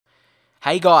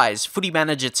Hey guys, Footy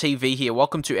Manager TV here.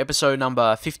 Welcome to episode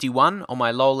number 51 on my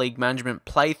lower league management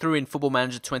playthrough in Football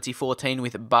Manager 2014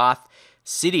 with Bath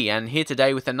City. And here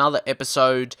today with another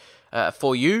episode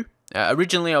for you.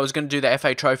 Originally I was going to do the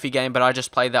FA Trophy game, but I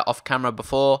just played that off camera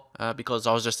before because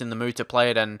I was just in the mood to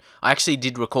play it. And I actually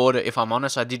did record it, if I'm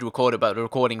honest. I did record it, but the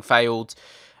recording failed.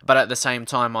 But at the same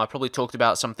time, I probably talked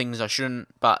about some things I shouldn't,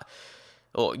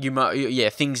 or you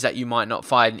might, things that you might not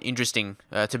find interesting,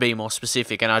 to be more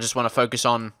specific. And I just want to focus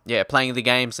on, playing the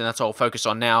games, and that's all I'll focus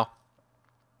on now.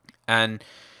 And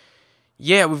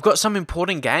yeah, we've got some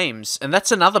important games, and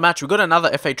that's another match. We've got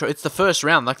another FA Trophy. It's the first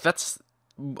round.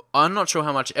 I'm not sure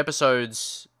how much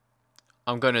episodes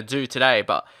I'm going to do today,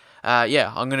 but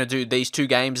I'm going to do these two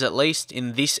games at least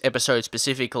in this episode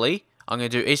specifically. I'm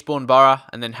going to do Eastbourne Borough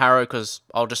and then Harrow because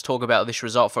I'll just talk about this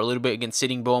result for a little bit against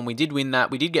Sittingbourne. We did win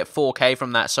that. We did get 4k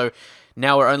from that, so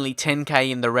now we're only 10k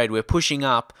in the red. We're pushing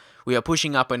up. We are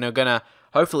pushing up, and we're going to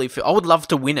hopefully... I would love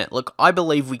to win it. Look, I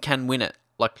believe we can win it.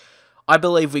 I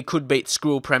believe we could beat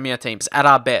School Premier teams at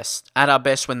our best. At our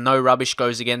best when no rubbish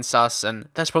goes against us, and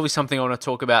that's probably something I want to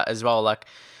talk about as well.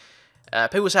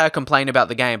 People say I complain about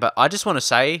the game, but I just want to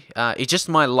say it's just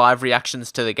my live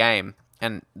reactions to the game.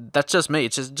 And that's just me.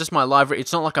 It's just my live...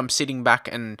 It's not like I'm sitting back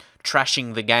and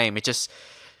trashing the game. It's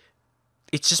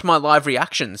just my live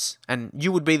reactions. And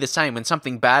you would be the same. When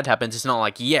something bad happens, it's not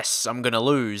like, yes, I'm going to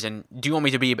lose. And do you want me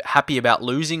to be happy about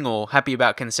losing or happy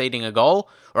about conceding a goal?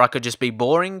 Or I could just be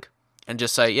boring and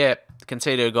just say, yeah,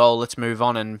 conceded a goal, let's move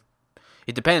on. And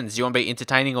it depends. Do you want to be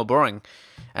entertaining or boring?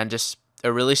 And just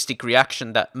a realistic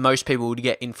reaction that most people would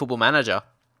get in Football Manager.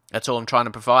 That's all I'm trying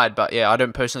to provide. But yeah, I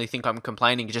don't personally think I'm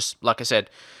complaining. Just like I said,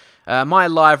 my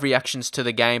live reactions to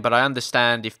the game. But I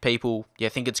understand if people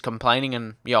think it's complaining,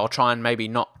 and I'll try and maybe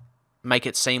not make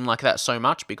it seem like that so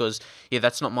much, because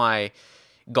that's not my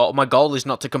goal. My goal is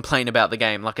not to complain about the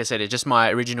game. Like I said, it's just my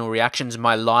original reactions,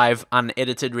 my live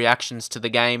unedited reactions to the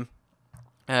game.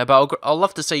 But I'll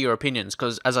love to see your opinions,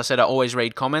 because as I said, I always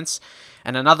read comments.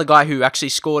 And another guy who actually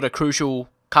scored a crucial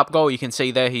cup goal, you can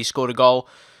see there, he scored a goal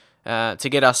to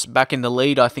get us back in the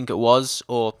lead, I think it was,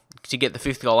 or to get the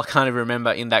fifth goal, I can't even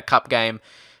remember, in that cup game.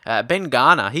 Ben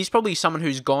Garner, he's probably someone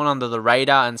who's gone under the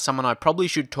radar and someone I probably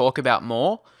should talk about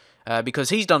more,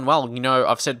 because he's done well.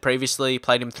 I've said previously,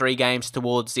 played him 3 games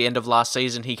towards the end of last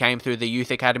season. He came through the youth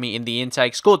academy in the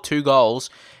intake, scored 2 goals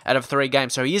out of 3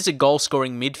 games. So he is a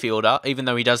goal-scoring midfielder, even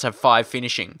though he does have 5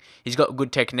 finishing. He's got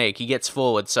good technique. He gets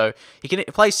forward, so he can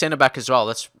play centre-back as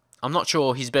well. I'm not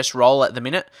sure his best role at the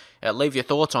minute. Leave your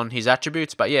thoughts on his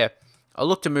attributes, but yeah, I'll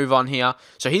look to move on here.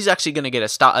 So he's actually going to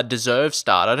get a deserved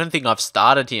start. I don't think I've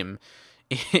started him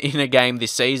in a game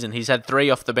this season. He's had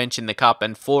 3 off the bench in the cup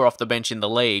and 4 off the bench in the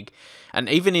league. And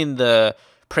even in the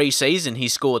pre-season, he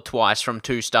scored twice from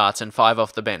 2 starts and 5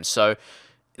 off the bench. So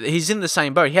he's in the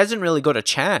same boat. He hasn't really got a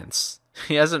chance.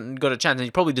 He hasn't got a chance, and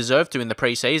he probably deserved to in the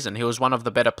pre-season. He was one of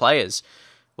the better players.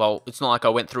 Well, it's not like I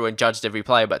went through and judged every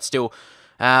player, but still...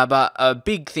 But a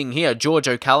big thing here, George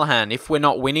O'Callaghan, if we're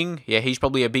not winning, he's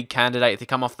probably a big candidate to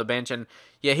come off the bench. And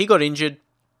he got injured,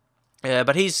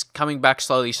 but he's coming back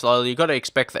slowly. You've got to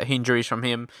expect that injuries from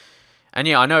him. And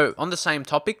I know on the same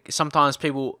topic, sometimes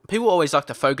people always like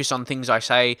to focus on things I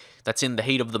say that's in the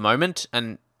heat of the moment.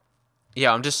 And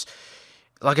I'm just...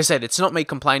 Like I said, it's not me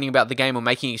complaining about the game or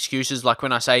making excuses, like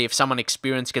when I say if someone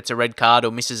experienced gets a red card or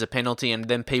misses a penalty, and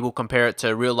then people compare it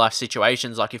to real-life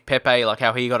situations, like if Pepe, like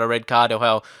how he got a red card, or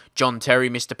how John Terry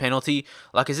missed a penalty.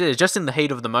 Like I said, it's just in the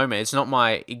heat of the moment. It's not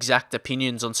my exact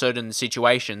opinions on certain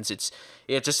situations. It's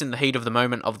just in the heat of the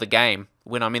moment of the game,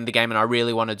 when I'm in the game and I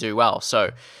really want to do well.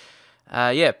 So,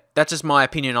 that's just my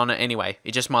opinion on it anyway.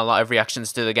 It's just my live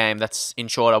reactions to the game. That's, in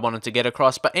short, I wanted to get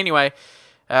across. But anyway,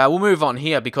 we'll move on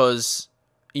here, because...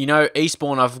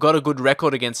 Eastbourne, I've got a good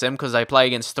record against them because they play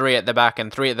against 3 at the back,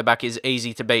 and 3 at the back is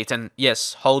easy to beat. And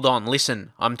yes, hold on,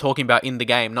 listen, I'm talking about in the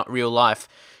game, not real life.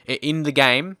 In the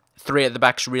game, 3 at the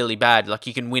back's really bad. Like,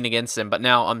 you can win against them, but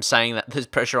now I'm saying that there's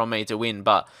pressure on me to win.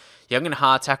 But I'm going to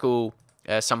hard tackle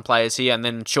some players here, and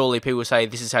then surely people say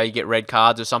this is how you get red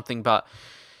cards or something, but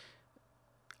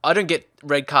I don't get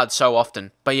red cards so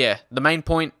often. But the main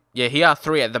point, here,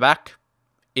 3 at the back,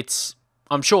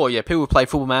 I'm sure, people play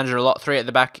Football Manager a lot, 3 at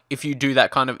the back. If you do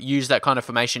use that kind of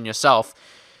formation yourself,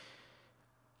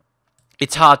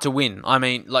 it's hard to win. I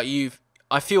mean,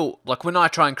 I feel like when I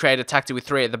try and create a tactic with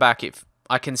 3 at the back,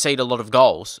 I concede a lot of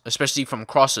goals, especially from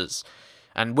crosses.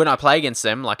 And when I play against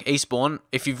them, like Eastbourne,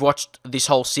 if you've watched this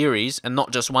whole series, and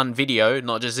not just one video,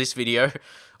 not just this video,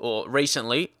 or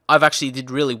recently, I've actually did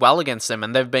really well against them,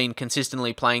 and they've been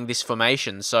consistently playing this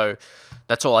formation, so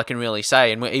that's all I can really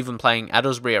say. And we're even playing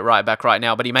Addlesbury at right back right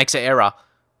now, but he makes an error.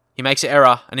 He makes an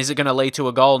error, and is it going to lead to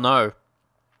a goal? No.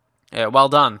 Yeah, well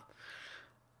done.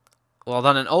 Well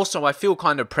done. And also, I feel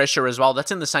kind of pressure as well.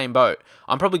 That's in the same boat.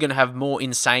 I'm probably going to have more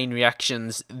insane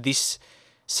reactions this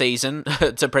season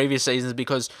to previous seasons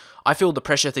because I feel the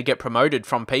pressure to get promoted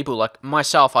from people. Like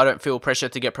myself, I don't feel pressure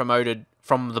to get promoted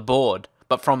from the board.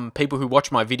 But from people who watch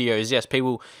my videos, yes,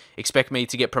 people expect me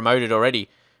to get promoted already.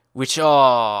 Which,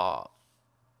 oh,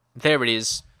 there it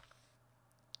is.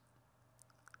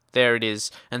 There it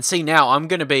is. And see, now I'm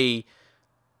going to be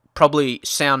probably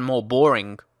sound more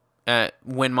boring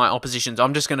when my oppositions...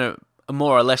 I'm just going to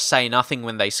more or less say nothing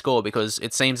when they score because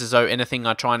it seems as though anything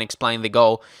I try and explain the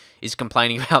goal is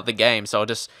complaining about the game. So I'll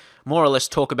just more or less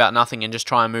talk about nothing and just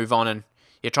try and move on and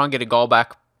try and get a goal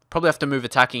back. Probably have to move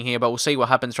attacking here, but we'll see what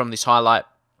happens from this highlight.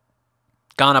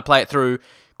 Garner play it through.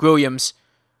 Williams.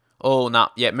 Oh, nah.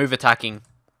 Yeah, move attacking.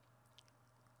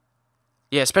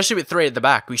 Yeah, especially with 3 at the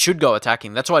back. We should go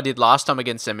attacking. That's what I did last time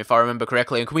against them, if I remember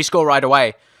correctly. And can we score right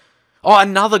away? Oh,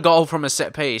 another goal from a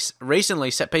set piece.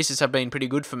 Recently, set pieces have been pretty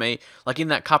good for me. Like in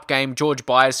that cup game, George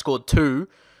Byers scored 2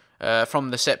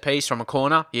 from the set piece, from a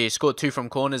corner. Yeah, he scored 2 from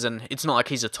corners, and it's not like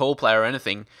he's a tall player or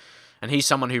anything. And he's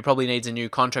someone who probably needs a new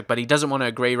contract, but he doesn't want to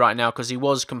agree right now because he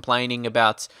was complaining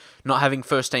about not having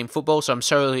first-team football. So I'm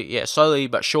slowly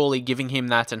but surely giving him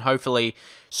that, and hopefully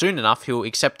soon enough he'll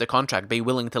accept the contract, be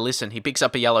willing to listen. He picks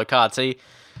up a yellow card. See,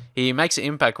 he makes an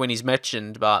impact when he's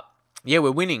mentioned, but yeah,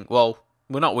 we're winning. Well,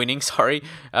 we're not winning, sorry.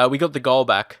 We got the goal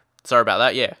back. Sorry about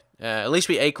that, yeah. At least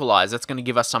we equalise. That's going to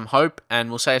give us some hope, and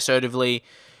we'll say assertively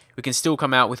we can still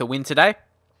come out with a win today.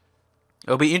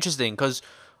 It'll be interesting because...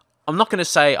 I'm not going to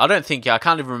say, I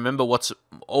can't even remember what's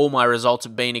all my results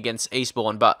have been against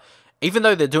Eastbourne, but even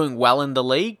though they're doing well in the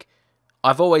league,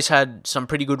 I've always had some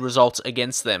pretty good results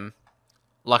against them.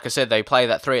 Like I said, they play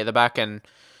that 3 at the back, and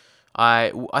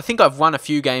I think I've won a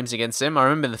few games against them. I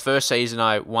remember the first season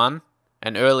I won,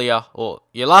 and earlier,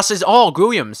 last season,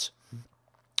 Williams.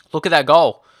 Look at that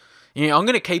goal. I'm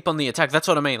going to keep on the attack. That's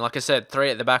what I mean. Like I said, 3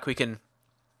 at the back, we can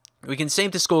seem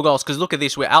to score goals, because look at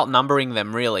this, we're outnumbering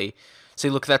them, really. See,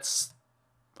 look,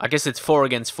 I guess it's 4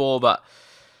 against 4, but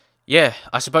yeah,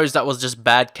 I suppose that was just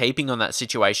bad keeping on that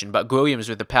situation. But Williams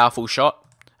with a powerful shot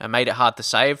and made it hard to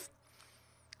save.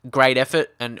 Great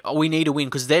effort, and we need a win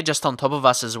because they're just on top of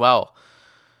us as well.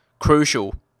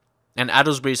 Crucial. And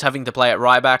Addlesbury's having to play at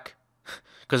right back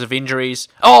because of injuries.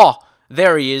 Oh,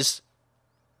 there he is.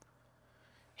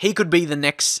 He could be the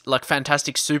next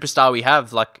fantastic superstar we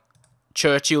have, like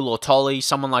Churchill or Tolley,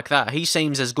 someone like that. He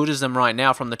seems as good as them right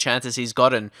now from the chances he's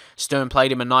gotten. Stern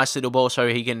played him a nice little ball so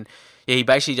he can... Yeah, he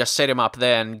basically just set him up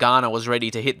there, and Garner was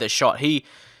ready to hit the shot. He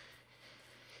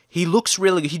looks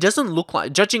really... He doesn't look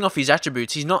like... Judging off his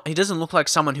attributes, he doesn't look like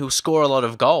someone who'll score a lot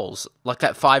of goals. Like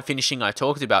that 5 finishing I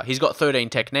talked about. He's got 13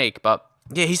 technique, but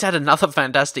yeah, he's had another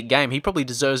fantastic game. He probably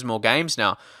deserves more games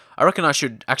now. I reckon I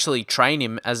should actually train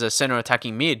him as a centre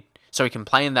attacking mid so he can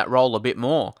play in that role a bit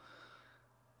more.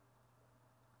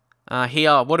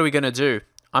 Here, what are we going to do?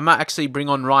 I might actually bring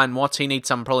on Ryan Watts. He needs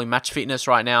some probably match fitness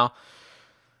right now.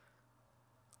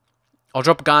 I'll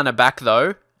drop Garner back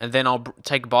though, and then I'll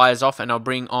take Byers off, and I'll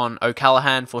bring on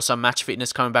O'Callaghan for some match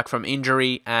fitness coming back from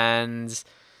injury. And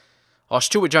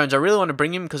Stuart Jones, I really want to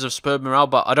bring him because of spurred morale,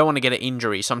 but I don't want to get an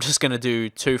injury, so I'm just going to do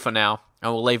 2 for now,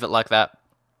 and we'll leave it like that.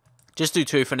 Just do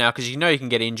 2 for now because you can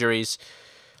get injuries.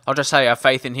 I'll just say I have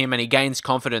faith in him, and he gains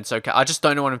confidence. Okay, I just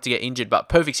don't want him to get injured, but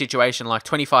perfect situation, like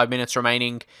 25 minutes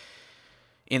remaining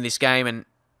in this game, and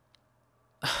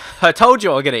I told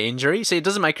you I'll get an injury. See, it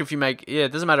doesn't matter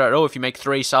it doesn't matter at all if you make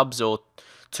 3 subs or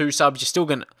 2 subs. You're still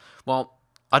gonna... Well,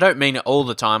 I don't mean it all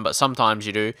the time, but sometimes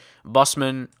you do.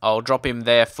 Bossman, I'll drop him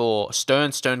there for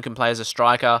Stern. Stern can play as a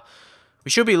striker.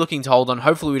 We should be looking to hold on.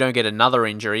 Hopefully we don't get another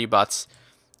injury, but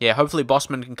yeah, hopefully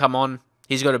Bossman can come on.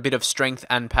 He's got a bit of strength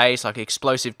and pace, like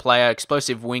explosive player,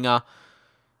 explosive winger.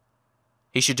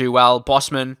 He should do well.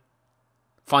 Bossman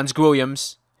finds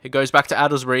Williams. It goes back to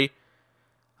Addlesbury.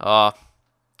 Tried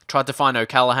to find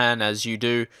O'Callaghan, as you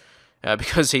do,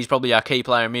 because he's probably our key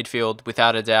player in midfield,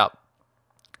 without a doubt.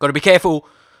 Got to be careful.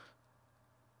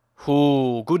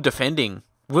 Ooh, good defending.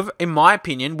 In my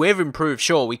opinion, we've improved.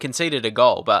 Sure, we conceded a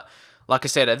goal, but like I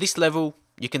said, at this level,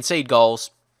 you concede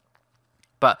goals.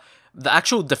 But the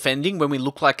actual defending, when we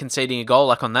look like conceding a goal,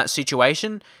 like on that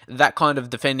situation, that kind of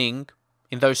defending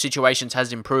in those situations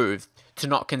has improved. To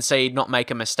not concede, not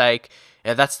make a mistake.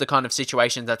 Yeah, that's the kind of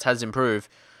situation that has improved.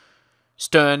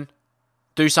 Stern,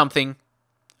 do something.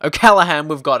 O'Callaghan,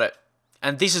 we've got it.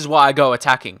 And this is why I go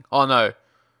attacking. Oh no.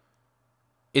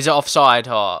 Is it offside?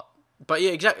 Oh. But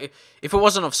yeah, exactly. If it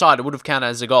wasn't offside, it would have counted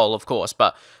as a goal, of course.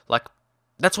 But like,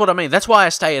 that's what I mean. That's why I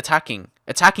stay attacking.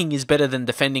 Attacking is better than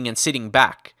defending and sitting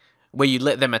back. where you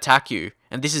let them attack you.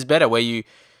 And this is better, where you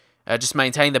just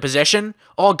maintain the possession.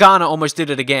 Oh, Ghana almost did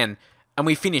it again. And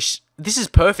we finish. This is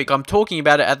perfect. I'm talking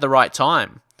about it at the right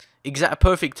time. Exact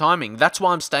perfect timing. That's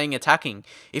why I'm staying attacking.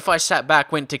 If I sat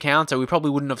back, went to counter, we probably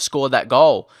wouldn't have scored that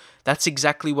goal. That's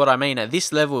exactly what I mean. At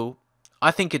this level,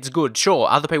 I think it's good. Sure,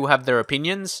 other people have their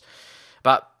opinions,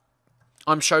 but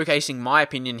I'm showcasing my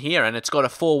opinion here, and it's got a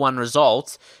 4-1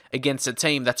 result against a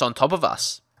team that's on top of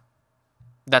us.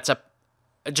 That's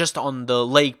just on the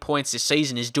league points this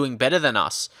season is doing better than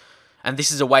us. And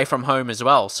this is away from home as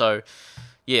well. So,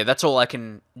 yeah, that's all I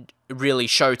can really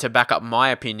show to back up my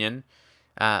opinion.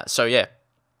 So, yeah.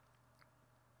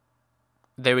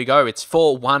 There we go. It's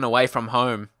 4-1 away from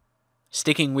home.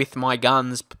 Sticking with my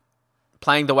guns,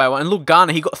 playing the way I want. And look,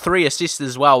 Ghana, he got 3 assists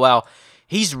as well. Wow,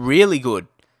 he's really good.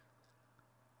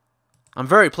 I'm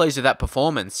very pleased with that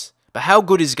performance. But how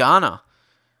good is Ghana?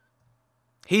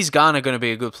 He's Ghana going to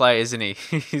be a good player, isn't he?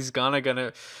 He's Ghana going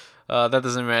to... that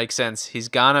doesn't make sense. He's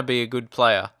Ghana be a good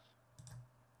player.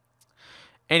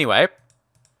 Anyway,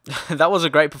 that was a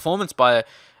great performance by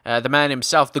the man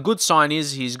himself. The good sign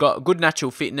is he's got good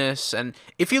natural fitness. And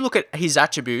if you look at his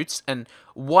attributes and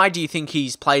why do you think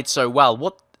he's played so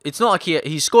well? It's not like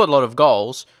he scored a lot of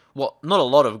goals. Well, not a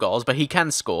lot of goals, but he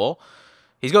can score.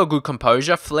 He's got good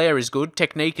composure. Flair is good.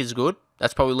 Technique is good.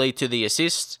 That's probably lead to the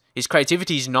assists. His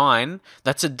creativity is 9.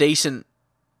 That's a decent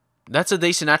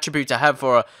attribute to have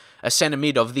for a centre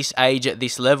mid of this age at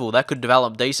this level. That could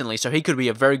develop decently. So he could be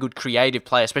a very good creative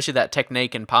player, especially that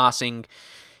technique and passing.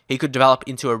 He could develop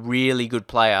into a really good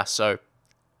player. So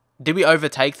did we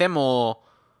overtake them or...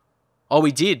 Oh,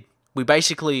 we did. We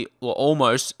basically were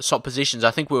almost swapped positions.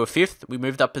 I think we were 5th. We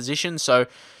moved up positions. So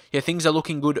yeah, things are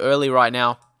looking good early right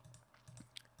now.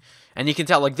 And you can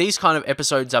tell, like, these kind of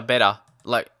episodes are better.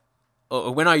 Like,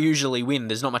 when I usually win,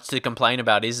 there's not much to complain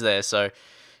about, is there? So,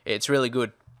 it's really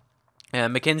good.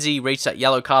 Mackenzie reached that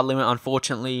yellow card limit,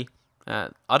 unfortunately.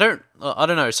 I don't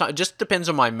know. So, it just depends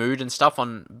on my mood and stuff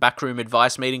on backroom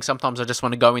advice meetings. Sometimes I just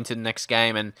want to go into the next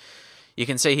game. And you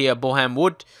can see here, Boreham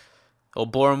Wood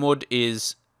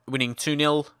is winning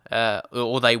 2-0.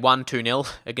 Or they won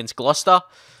 2-0 against Gloucester.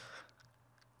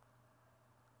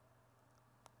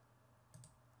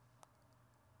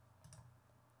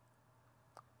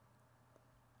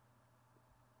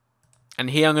 And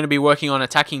here I'm going to be working on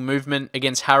attacking movement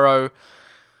against Harrow.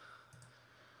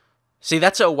 See,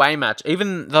 that's an away match.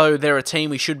 Even though they're a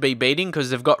team we should be beating because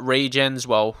they've got regions,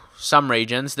 well, some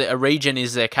regions. A region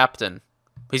is their captain.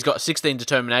 He's got 16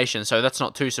 determination, so that's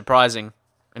not too surprising.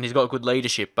 And he's got good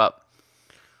leadership, but...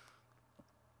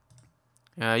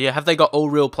 yeah, have they got all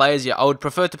real players? Yeah, I would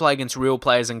prefer to play against real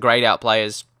players and grayed out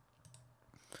players.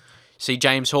 See,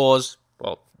 James Hawes.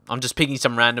 Well, I'm just picking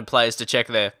some random players to check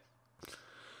there.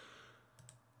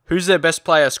 Who's their best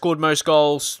player? Scored most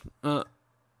goals?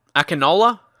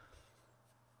 Akinola?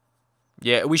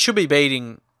 Yeah, we should be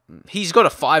beating... He's got a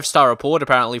 5-star report,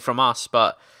 apparently, from us,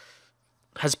 but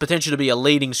has potential to be a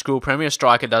leading school premier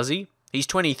striker, does he? He's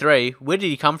 23. Where did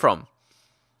he come from?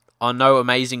 Oh, no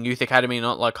amazing youth academy,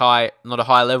 not a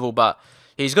high level, but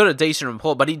he's got a decent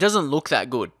report, but he doesn't look that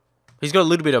good. He's got a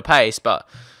little bit of pace, but...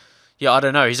 Yeah, I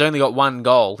don't know. He's only got 1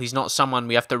 goal. He's not someone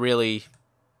we have to really...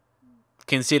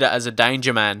 consider as a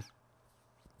danger man.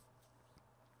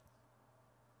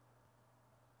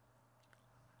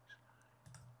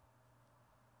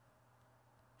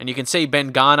 And you can see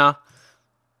Ben Garner,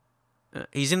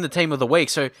 he's in the team of the week,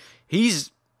 so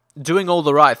he's doing all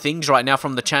the right things right now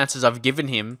from the chances I've given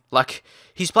him. Like,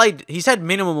 he's had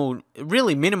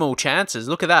really minimal chances.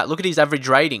 Look at that. Look at his average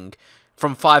rating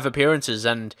from 5 appearances,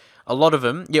 and a lot of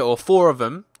them, or 4 of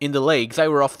them in the league, they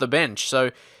were off the bench.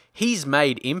 So he's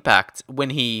made impact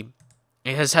when he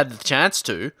has had the chance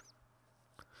to.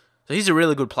 So he's a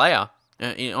really good player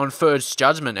on first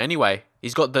judgment anyway.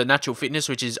 He's got the natural fitness,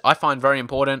 which is, I find, very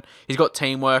important. He's got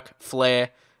teamwork, flair,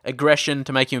 aggression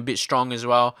to make him a bit strong as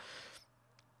well.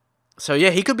 So yeah,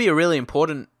 he could be a really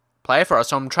important player for us.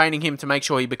 So I'm training him to make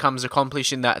sure he becomes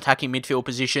accomplished in that attacking midfield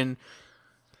position.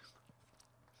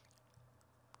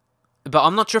 But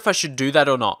I'm not sure if I should do that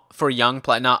or not for a young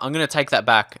player. No, I'm going to take that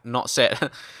back. Not set.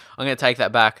 I'm going to take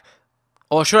that back.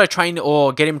 Or should I train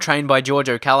or get him trained by George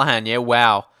O'Callaghan? Yeah,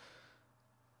 wow.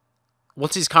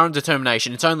 What's his current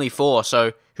determination? It's only 4,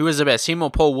 so who is the best? Him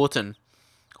or Paul Wooten?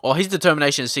 Or his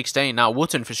determination is 16. No,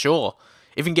 Wooten for sure.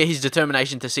 If we can get his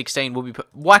determination to 16, we'll be...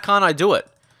 Why can't I do it?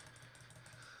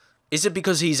 Is it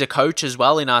because he's a coach as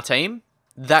well in our team?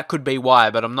 That could be why,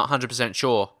 but I'm not 100%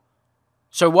 sure.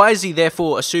 So why is he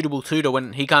therefore a suitable tutor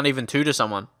when he can't even tutor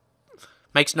someone?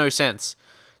 Makes no sense.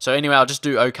 So anyway, I'll just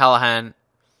do O'Callaghan.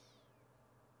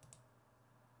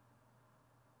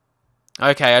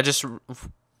 Okay,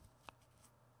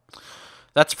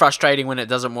 that's frustrating when it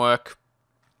doesn't work.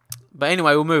 But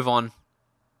anyway, we'll move on.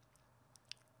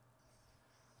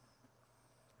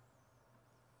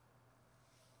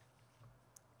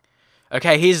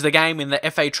 Okay, here's the game in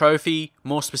the FA Trophy,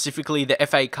 more specifically the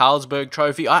FA Carlsberg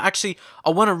Trophy. I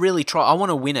want to really try. I want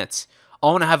to win it. I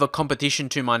want to have a competition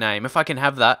to my name. If I can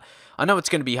have that, I know it's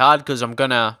going to be hard because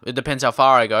it depends how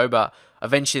far I go, but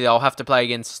eventually I'll have to play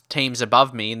against teams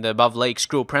above me in the above league,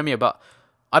 Skrill Premier, but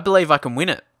I believe I can win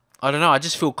it. I don't know, I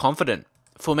just feel confident.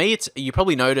 For me, you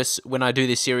probably notice when I do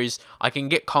this series, I can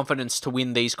get confidence to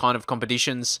win these kind of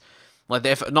competitions. Like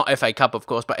not FA Cup, of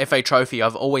course, but FA Trophy,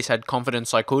 I've always had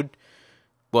confidence I could.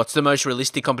 Well, it's the most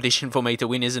realistic competition for me to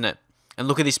win, isn't it? And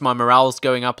look at this, my morale's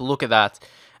going up. Look at that.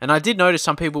 And I did notice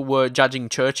some people were judging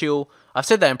Churchill. I've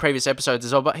said that in previous episodes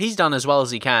as well, but he's done as well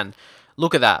as he can.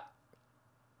 Look at that.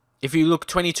 If you look,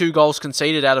 22 goals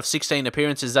conceded out of 16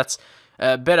 appearances, that's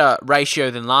a better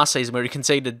ratio than last season where he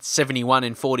conceded 71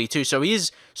 in 42. So he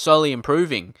is slowly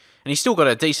improving. And he's still got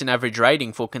a decent average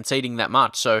rating for conceding that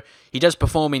much. So he does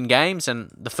perform in games.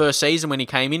 And the first season when he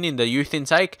came in the youth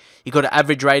intake, he got an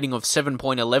average rating of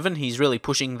 7.11. He's really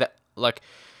pushing that,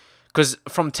 because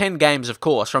from 10 games, of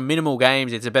course, from minimal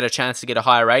games, it's a better chance to get a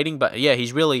higher rating. But yeah,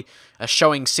 he's really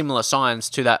showing similar signs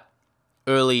to that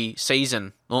early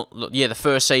season. The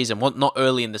first season. Well, not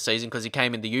early in the season because he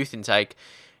came in the youth intake.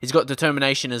 He's got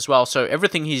determination as well. So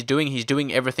everything he's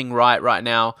doing everything right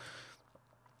now.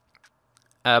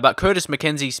 But Curtis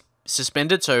McKenzie's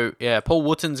suspended, so yeah, Paul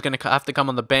Wooten's going to have to come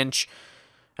on the bench.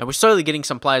 And we're slowly getting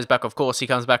some players back, of course. He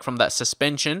comes back from that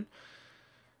suspension.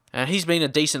 And he's been a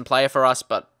decent player for us,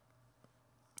 but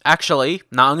actually,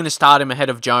 I'm going to start him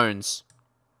ahead of Jones.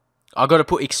 I've got to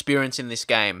put experience in this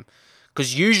game.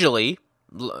 Because usually,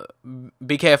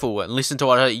 be careful and listen to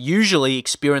what usually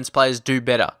experienced players do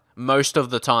better. Most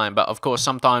of the time. But of course,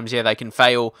 sometimes, yeah, they can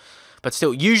fail. But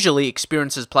still, usually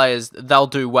experienced players, they'll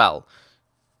do well.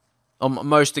 On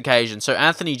most occasions. So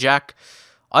Anthony Jack,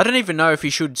 I don't even know if he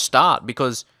should start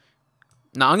because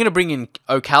I'm going to bring in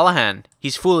O'Callaghan.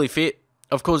 He's fully fit.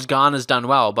 Of course, Garner's done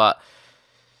well, but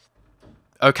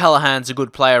O'Callaghan's a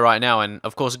good player right now, and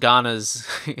of course, Garner's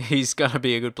he's going to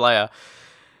be a good player.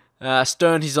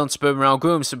 Stern, he's on superb morale.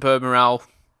 Groom, superb morale.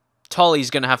 Tolley's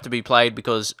going to have to be played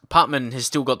because Putman has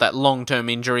still got that long-term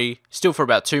injury, still for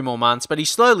about 2 more months, but he's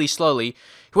slowly, he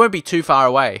won't be too far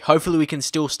away. Hopefully we can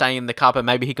still stay in the cup and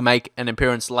maybe he can make an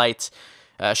appearance late.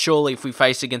 Surely if we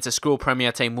face against a Skrill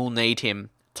Premier team, we'll need him.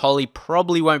 Tolley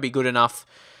probably won't be good enough,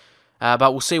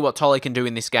 but we'll see what Tolley can do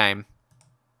in this game.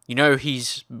 You know,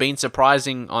 he's been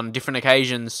surprising on different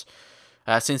occasions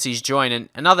since he's joined. And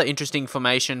another interesting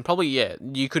formation, probably, yeah,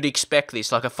 you could expect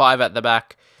this, like a 5 at the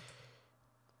back.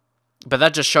 But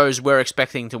that just shows we're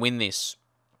expecting to win this.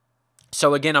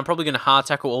 So again, I'm probably going to hard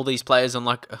tackle all these players on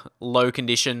like low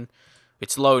condition.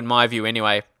 It's low in my view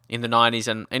anyway, in the 90s.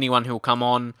 And anyone who'll come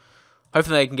on,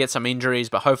 hopefully they can get some injuries,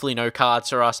 but hopefully no cards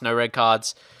for us, no red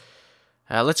cards.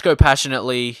 Let's go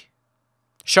passionately.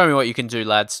 Show me what you can do,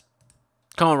 lads.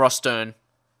 Come on, Ross Stern.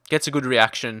 Gets a good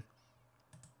reaction.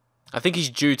 I think he's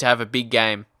due to have a big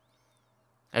game.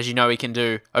 As you know he can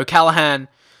do. O'Callaghan.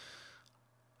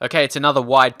 Okay, it's another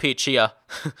wide pitch here.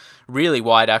 Really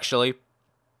wide, actually.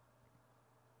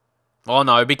 Oh,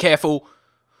 no. Be careful.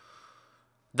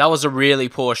 That was a really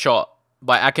poor shot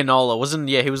by Akinola.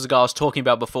 He was the guy I was talking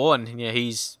about before, and yeah,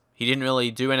 he didn't really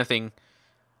do anything.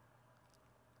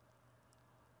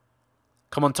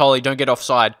 Come on, Tolley. Don't get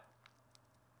offside.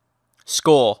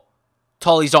 Score.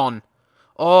 Tolley's on.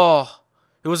 Oh,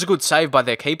 it was a good save by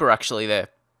their keeper, actually, there.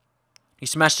 He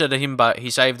smashed it at him, but he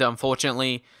saved it,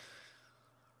 unfortunately.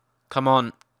 Come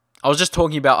on. I was just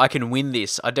talking about I can win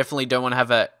this. I definitely don't want to have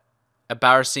a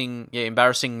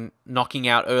embarrassing knocking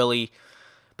out early.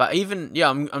 But even, yeah,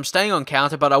 I'm staying on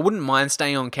counter, but I wouldn't mind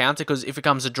staying on counter because if it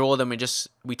comes a draw, then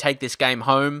we take this game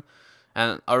home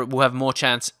and we'll have more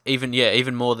chance,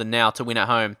 even more than now, to win at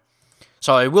home.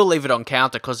 So I will leave it on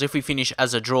counter because if we finish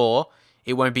as a draw,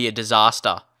 it won't be a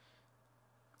disaster.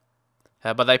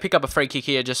 But they pick up a free kick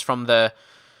here just from the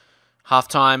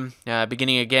halftime,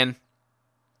 beginning again.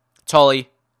 Tolley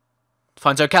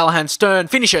finds O'Callaghan. Stern,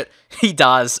 finish it. He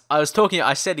does. I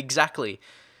said exactly.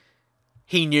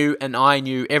 He knew and I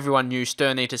knew, everyone knew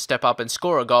Stern needed to step up and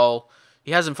score a goal.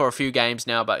 He hasn't for a few games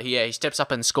now, but yeah, he steps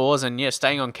up and scores. And yeah,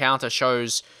 staying on counter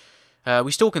shows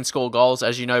we still can score goals,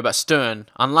 as you know, but Stern,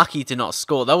 unlucky to not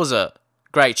score. That was a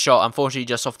great shot, unfortunately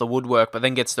just off the woodwork, but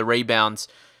then gets the rebounds.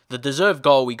 The deserved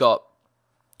goal we got.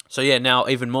 So yeah, now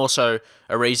even more so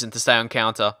a reason to stay on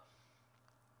counter.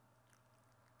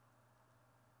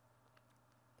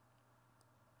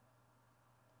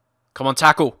 Come on,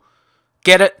 tackle.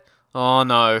 Get it? Oh,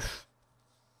 no.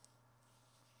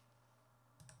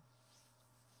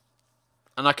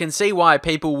 And I can see why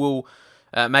people will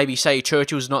maybe say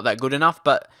Churchill's not that good enough,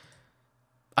 but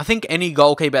I think any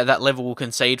goalkeeper at that level will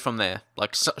concede from there.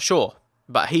 Like, sure.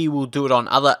 But he will do it on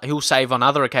other... He'll save on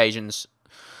other occasions.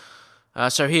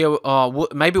 So here...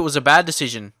 maybe it was a bad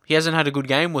decision. He hasn't had a good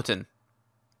game, Wooten.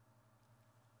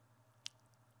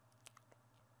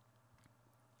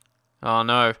 Oh,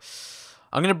 no.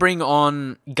 I'm going to bring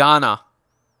on Garner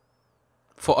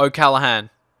for O'Callaghan.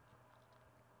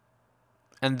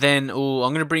 And then, I'm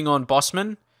going to bring on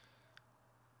Bossman.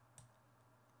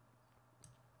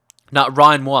 No,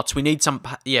 Ryan Watts. We need some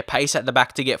pace at the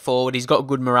back to get forward. He's got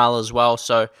good morale as well,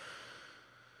 so...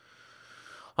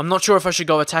 I'm not sure if I should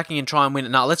go attacking and try and win it.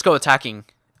 No, let's go attacking.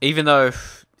 Even though,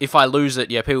 if I lose it,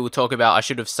 people will talk about I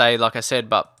should have stayed, like I said,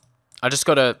 but I just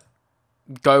got to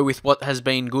go with what has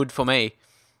been good for me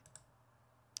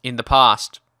in the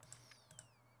past.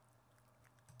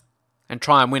 And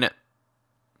try and win it.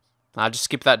 I'll just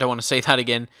skip that. Don't want to see that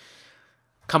again.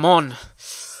 Come on.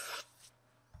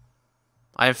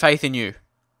 I have faith in you.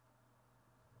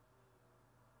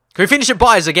 Can we finish it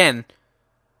buys again?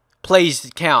 Please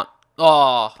count.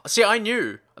 Oh, see, I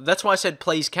knew. That's why I said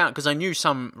please count, because I knew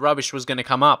some rubbish was going to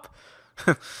come up.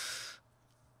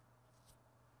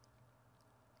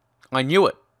 I knew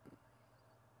it.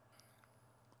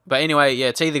 But anyway,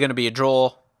 it's either going to be a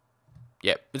draw.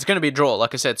 Yep, it's going to be a draw,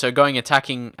 like I said. So going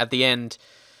attacking at the end,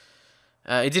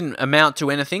 it didn't amount to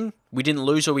anything. We didn't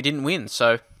lose or we didn't win.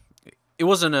 So it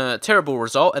wasn't a terrible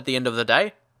result at the end of the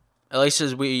day. At least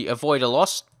as we avoid a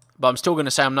loss. But I'm still going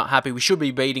to say I'm not happy. We should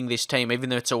be beating this team, even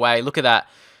though it's away. Look at that.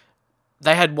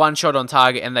 They had one shot on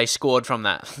target and they scored from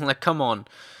that. Like, come on.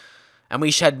 And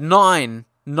we had nine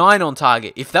on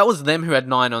target. If that was them who had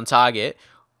 9 on target,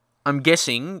 I'm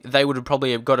guessing they would have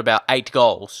probably got about 8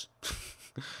 goals.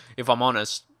 If I'm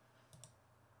honest.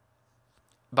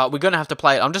 But we're going to have to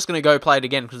play it. I'm just going to go play it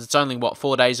again because it's only,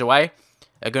 4 days away.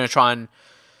 They're going to try and,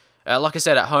 like I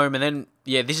said, at home. And then,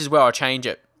 this is where I'll change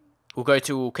it.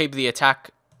 We'll keep the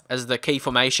attack as the key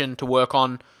formation to work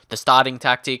on the starting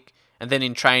tactic. And then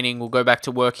in training, we'll go back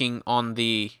to working on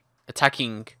the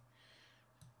attacking.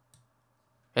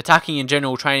 Attacking in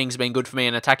general training's been good for me,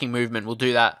 and attacking movement will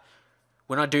do that.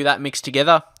 When I do that mixed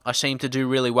together, I seem to do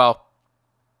really well.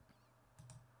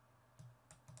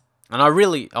 And I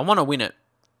want to win it.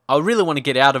 I really want to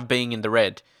get out of being in the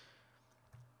red.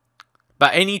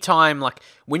 But any time, like,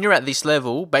 when you're at this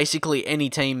level, basically any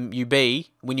team you be,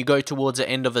 when you go towards the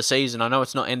end of the season, I know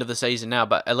it's not end of the season now,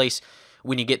 but at least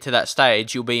when you get to that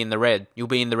stage, you'll be in the red. You'll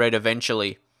be in the red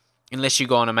eventually. Unless you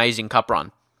go on an amazing cup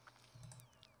run.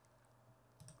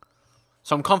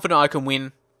 So I'm confident I can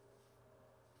win.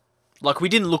 Like, we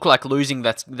didn't look like losing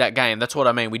that game. That's what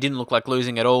I mean. We didn't look like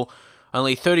losing at all.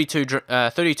 Only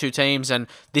 32 teams, and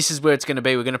this is where it's going to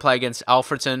be. We're going to play against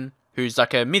Alfreton, who's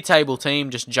like a mid-table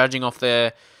team, just judging off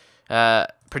their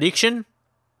prediction.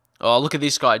 Oh, look at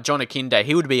this guy, John Akinde.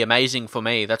 He would be amazing for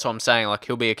me. That's what I'm saying. Like,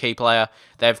 he'll be a key player.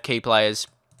 They have key players.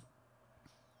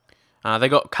 They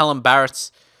got Callum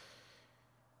Barrett,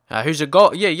 who's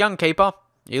a young keeper.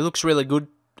 He looks really good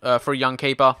for a young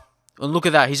keeper. And look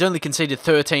at that. He's only conceded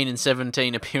 13 in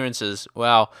 17 appearances.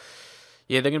 Wow.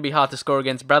 Yeah, they're going to be hard to score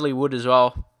against. Bradley Wood as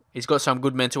well. He's got some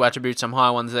good mental attributes, some high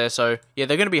ones there. So, they're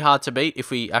going to be hard to beat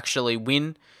if we actually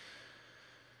win.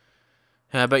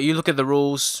 But you look at the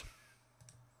rules.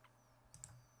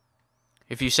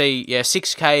 If you see,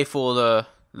 6k for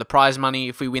the prize money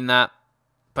if we win that.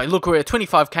 But look, we're at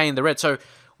 25k in the red. So,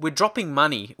 we're dropping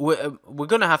money. We're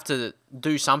going to have to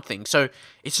do something. So,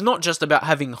 it's not just about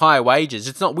having high wages.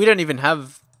 It's not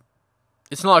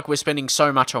like we're spending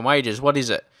so much on wages. What is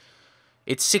it?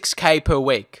 It's 6k per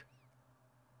week.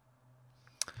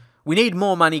 We need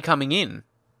more money coming in.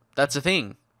 That's the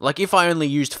thing. Like, if I only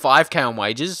used 5k on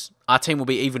wages, our team will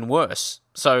be even worse.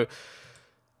 So,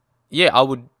 I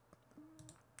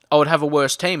would have a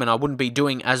worse team and I wouldn't be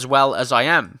doing as well as I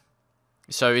am.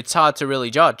 So, it's hard to really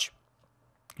judge.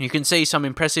 You can see some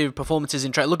impressive performances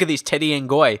in trade. Look at this, Teddy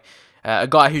Ngoy, a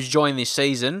guy who's joined this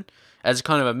season as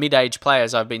kind of a mid-age player,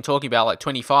 as I've been talking about, like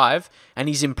 25, and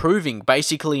he's improving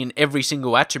basically in every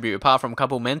single attribute, apart from a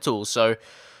couple mentals. So,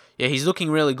 he's looking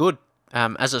really good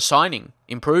as a signing,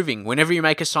 improving. Whenever you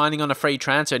make a signing on a free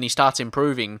transfer and he starts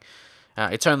improving,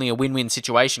 it's only a win-win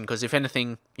situation, because if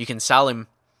anything, you can sell him.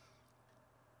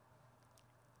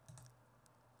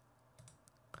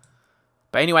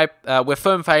 But anyway, we're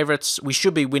firm favourites. We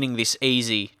should be winning this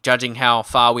easy, judging how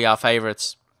far we are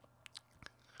favourites.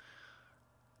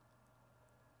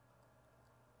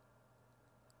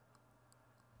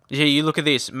 Yeah, you look at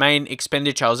this main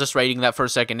expenditure. I was just reading that for a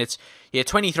second. It's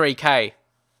 23K.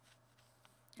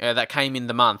 That came in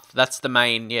the month. That's the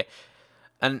main. Yeah,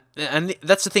 and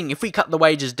that's the thing. If we cut the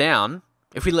wages down,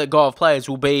 if we let go of players,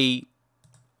 we'll be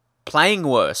playing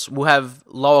worse. We'll have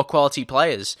lower quality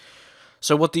players.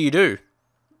 So what do you do?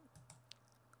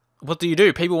 What do you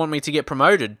do? People want me to get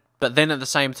promoted, but then at the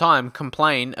same time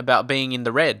complain about being in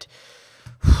the red.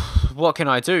 What can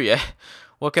I do? Yeah,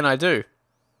 what can I do?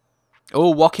 Oh,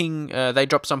 Woking, they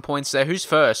dropped some points there. Who's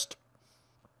first?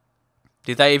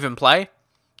 Did they even play?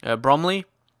 Bromley?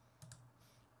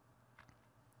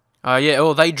 Yeah,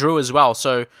 oh, they drew as well.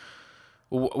 So,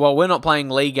 well, we're not playing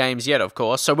league games yet, of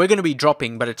course. So we're going to be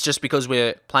dropping, but it's just because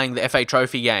we're playing the FA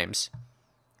Trophy games.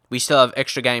 We still have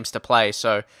extra games to play,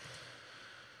 so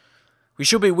we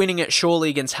should be winning it surely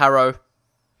against Harrow.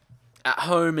 At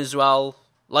home as well.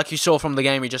 Like you saw from the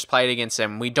game we just played against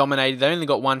them. We dominated. They only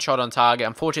got one shot on target.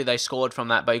 Unfortunately, they scored from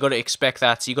that, but you got to expect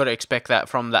that. So you got to expect that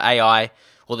from the AI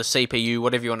or the CPU,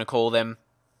 whatever you want to call them.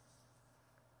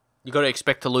 You got to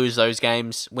expect to lose those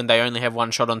games when they only have one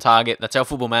shot on target. That's how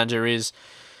Football Manager is.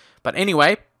 But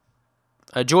anyway,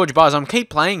 George Buzz, I'm keep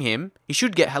playing him. He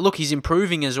should get... Look, he's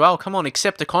improving as well. Come on,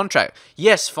 accept a contract.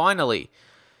 Yes, finally.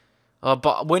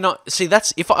 But we're not... See,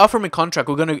 that's... If I offer him a contract,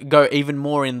 we're going to go even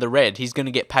more in the red. He's going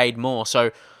to get paid more. So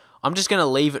I'm just going to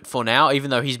leave it for now, even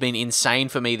though he's been insane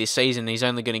for me this season. He's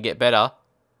only going to get better.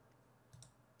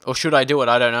 Or should I do it?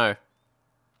 I don't know.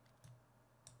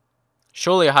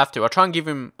 Surely I have to. I'll try and give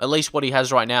him at least what he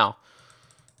has right now.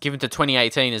 Give him to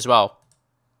 2018 as well.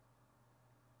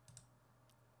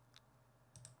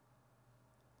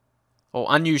 Or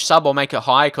unused sub, I'll make it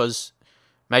high because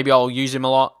maybe I'll use him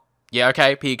a lot. Yeah,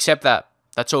 okay, he accept that.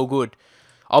 That's all good.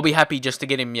 I'll be happy just to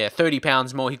get him,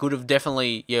 £30 more. He could have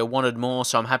definitely, wanted more,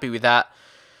 so I'm happy with that.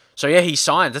 So, yeah, he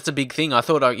signed. That's a big thing. I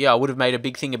thought, I would have made a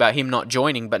big thing about him not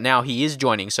joining, but now he is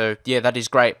joining. So, yeah, that is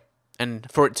great.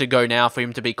 And for it to go now, for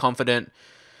him to be confident.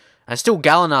 And still,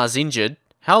 Gallinar's injured.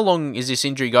 How long is this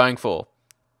injury going for?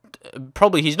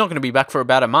 Probably he's not going to be back for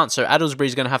about a month. So,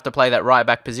 Addlesbury's going to have to play that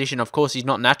right-back position. Of course, he's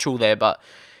not natural there, but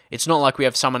it's not like we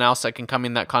have someone else that can come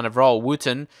in that kind of role.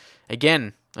 Wooten,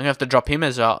 again, I'm going to have to drop him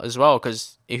as well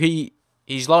because if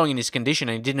he's lowering in his condition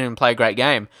and he didn't even play a great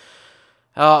game.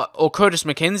 Or Curtis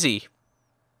McKenzie.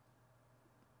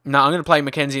 No, I'm going to play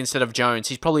McKenzie instead of Jones.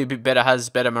 He's probably a bit better, has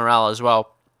better morale as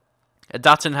well.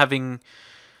 Dutton having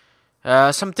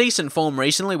some decent form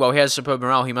recently. Well, he has superb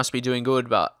morale. He must be doing good.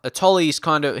 But Tolly's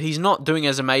he's not doing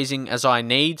as amazing as I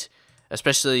need,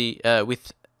 especially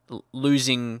with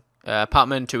losing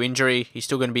Putman to injury. He's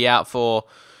still going to be out for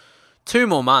 2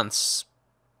 more months.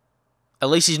 At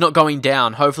least he's not going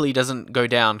down. Hopefully he doesn't go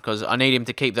down because I need him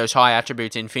to keep those high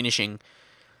attributes in finishing.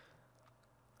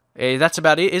 That's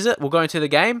about it, is it? We'll go into the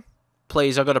game.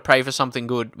 Please, I've got to pray for something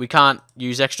good. We can't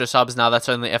use extra subs now. That's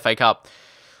only FA Cup.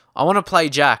 I want to play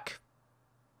Jack.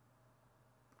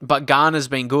 But Garner's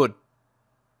been good.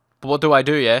 But what do I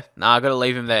do, yeah? Nah, I've got to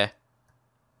leave him there.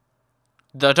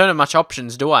 I don't have much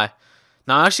options, do I?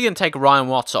 No, I'm actually going to take Ryan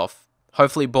Watts off.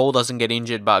 Hopefully Ball doesn't get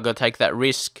injured, but I've got to take that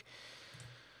risk.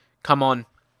 Come on.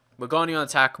 We're going on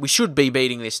attack. We should be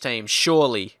beating this team,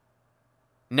 surely.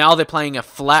 Now they're playing a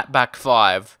flat back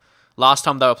 5. Last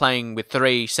time they were playing with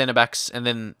 3 centre-backs and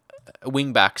then a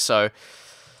wing-back, so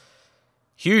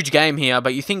huge game here.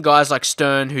 But you think guys like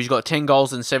Stern, who's got 10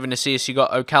 goals and 7 assists, you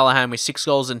got O'Callaghan with 6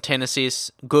 goals and 10 assists,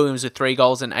 Williams with 3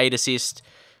 goals and 8 assists,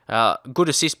 good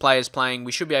assist players playing.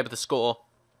 We should be able to score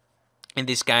in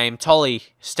this game. Tolly,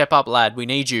 step up, lad. We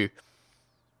need you.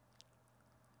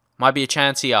 Might be a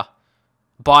chance here.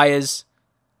 Byers.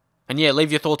 And yeah,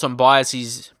 leave your thoughts on Byers.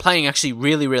 He's playing actually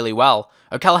really, really well.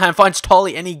 O'Callaghan finds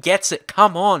Tolly and he gets it.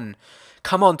 Come on.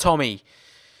 Come on, Tommy.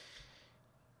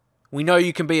 We know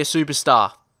you can be a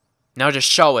superstar. Now just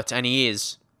show it, and he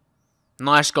is.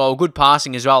 Nice goal. Good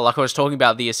passing as well. Like I was talking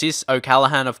about the assists.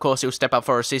 O'Callaghan, of course, he'll step up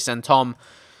for assists. And Tom,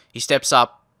 he steps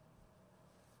up.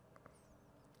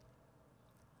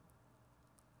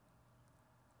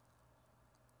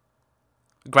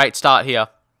 Great start here.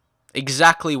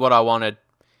 Exactly what I wanted.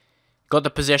 Got the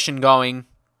possession going.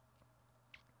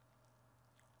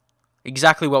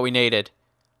 Exactly what we needed.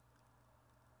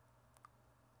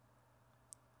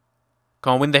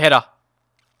 Come on, win the header.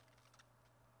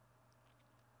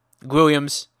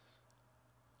 Williams.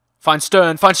 Finds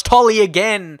Stern. Finds Tolly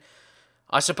again.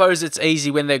 I suppose it's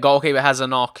easy when their goalkeeper has a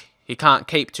knock. He can't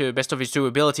keep to the best of his 2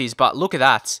 abilities, but look at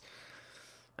that.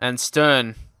 And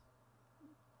Stern.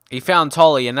 He found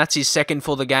Tolly, and that's his 2nd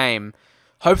for the game.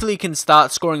 Hopefully he can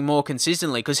start scoring more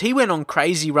consistently, because he went on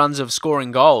crazy runs of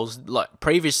scoring goals, like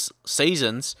previous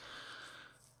seasons.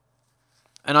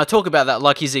 And I talk about that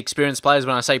like he's experienced players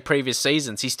when I say previous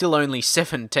seasons. He's still only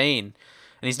 17, and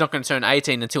he's not going to turn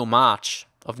 18 until March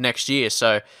of next year.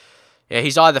 So, yeah,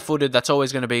 he's either footed. That's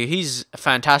always going to be. He's a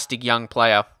fantastic young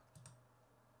player.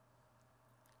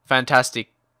 Fantastic.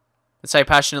 I say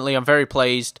passionately, I'm very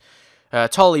pleased.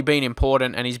 Tolly been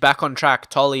important, and he's back on track.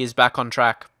 Tolly is back on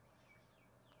track.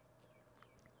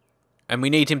 And we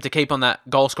need him to keep on that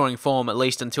goal-scoring form at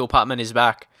least until Putman is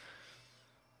back.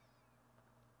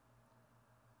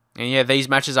 And yeah, these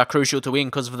matches are crucial to win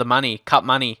because of the money. Cup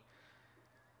money.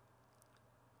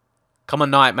 Come on,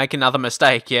 Knight, make another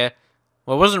mistake, yeah?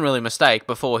 Well, it wasn't really a mistake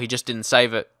before. He just didn't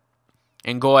save it.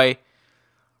 And Goy.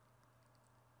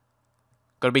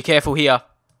 Got to be careful here.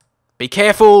 Be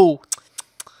careful!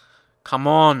 Come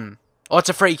on. Oh, it's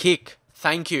a free kick.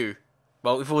 Thank you.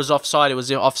 Well, if it was offside, it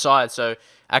was offside. So,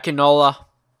 Akinola.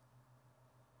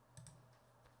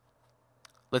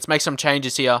 Let's make some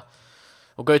changes here.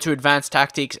 We'll go to advanced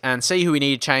tactics and see who we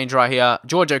need to change right here.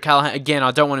 George O'Callaghan. Again,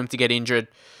 I don't want him to get injured.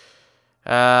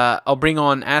 I'll bring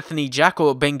on Anthony Jack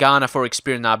or Bengana for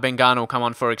experience. Nah, Bengana will come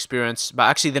on for experience. But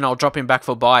actually, then I'll drop him back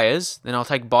for Byers. Then I'll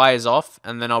take Byers off.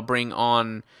 And then I'll bring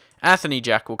on Anthony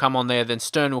Jack. Will come on there. Then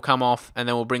Stern will come off. And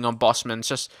then we'll bring on Bossman. It's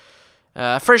just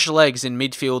fresh legs in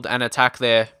midfield and attack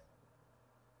there.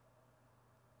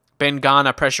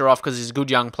 Bengana pressure off because he's a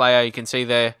good young player. You can see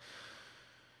there.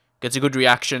 Gets a good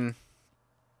reaction.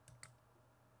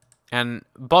 And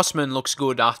Bossman looks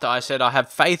good after I said I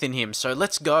have faith in him. So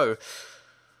let's go.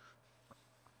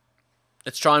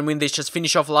 Let's try and win this. Just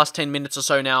finish off the last 10 minutes or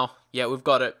so now. Yeah, we've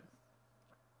got it.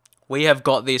 We have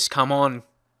got this. Come on.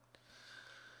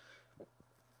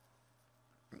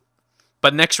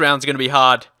 But next round's going to be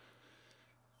hard.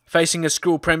 Facing a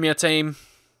school premier team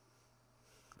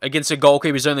against a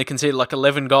goalkeeper who's only conceded like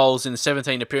 11 goals in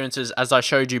 17 appearances, as I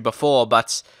showed you before.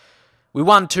 But we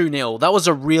won 2-0. That was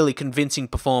a really convincing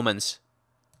performance.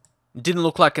 It didn't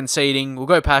look like conceding. We'll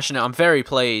go passionate. I'm very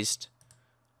pleased.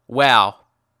 Wow.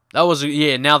 That was,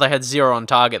 yeah, now they had 0 on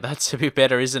target. That's a bit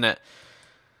better, isn't it?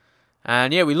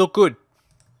 And yeah, we look good.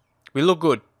 We look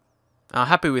good.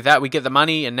 Happy with that. We get the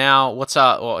money, and now, what's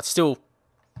our, well, it's still,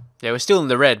 yeah, we're still in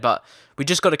the red, but we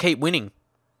just got to keep winning.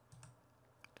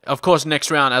 Of course,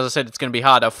 next round, as I said, it's going to be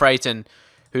hard. Freighton,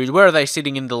 where are they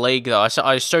sitting in the league, though?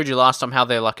 I showed you last time how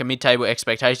they're like a mid-table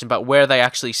expectation, but where are they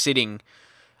actually sitting?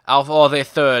 Oh, they're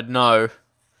third. No.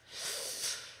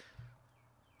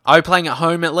 Are we playing at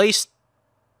home at least?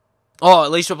 Oh,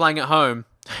 at least we're playing at home.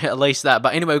 At least that.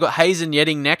 But anyway, we've got Hayes and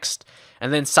Yedding next,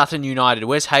 and then Sutton United.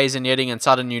 Where's Hayes and Yedding and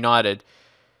Sutton United?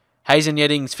 Hayes and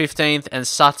Yedding's 15th, and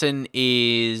Sutton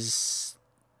is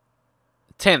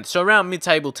 10th. So around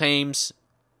mid-table teams.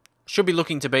 Should be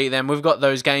looking to beat them. We've got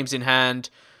those games in hand.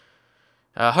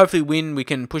 Hopefully we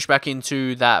can push back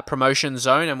into that promotion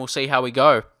zone, and we'll see how we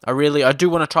go. I do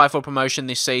want to try for promotion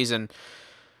this season.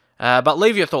 But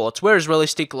leave your thoughts. Where is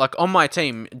realistic? Like, on my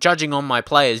team, judging on my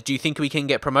players, do you think we can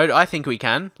get promoted? I think we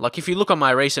can. Like, if you look on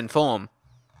my recent form,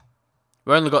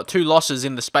 we've only got 2 losses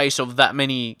in the space of that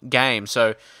many games.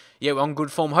 So, yeah, we're on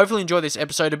good form. Hopefully you enjoy this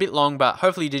episode. A bit long, but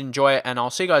hopefully you did enjoy it, and I'll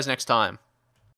see you guys next time.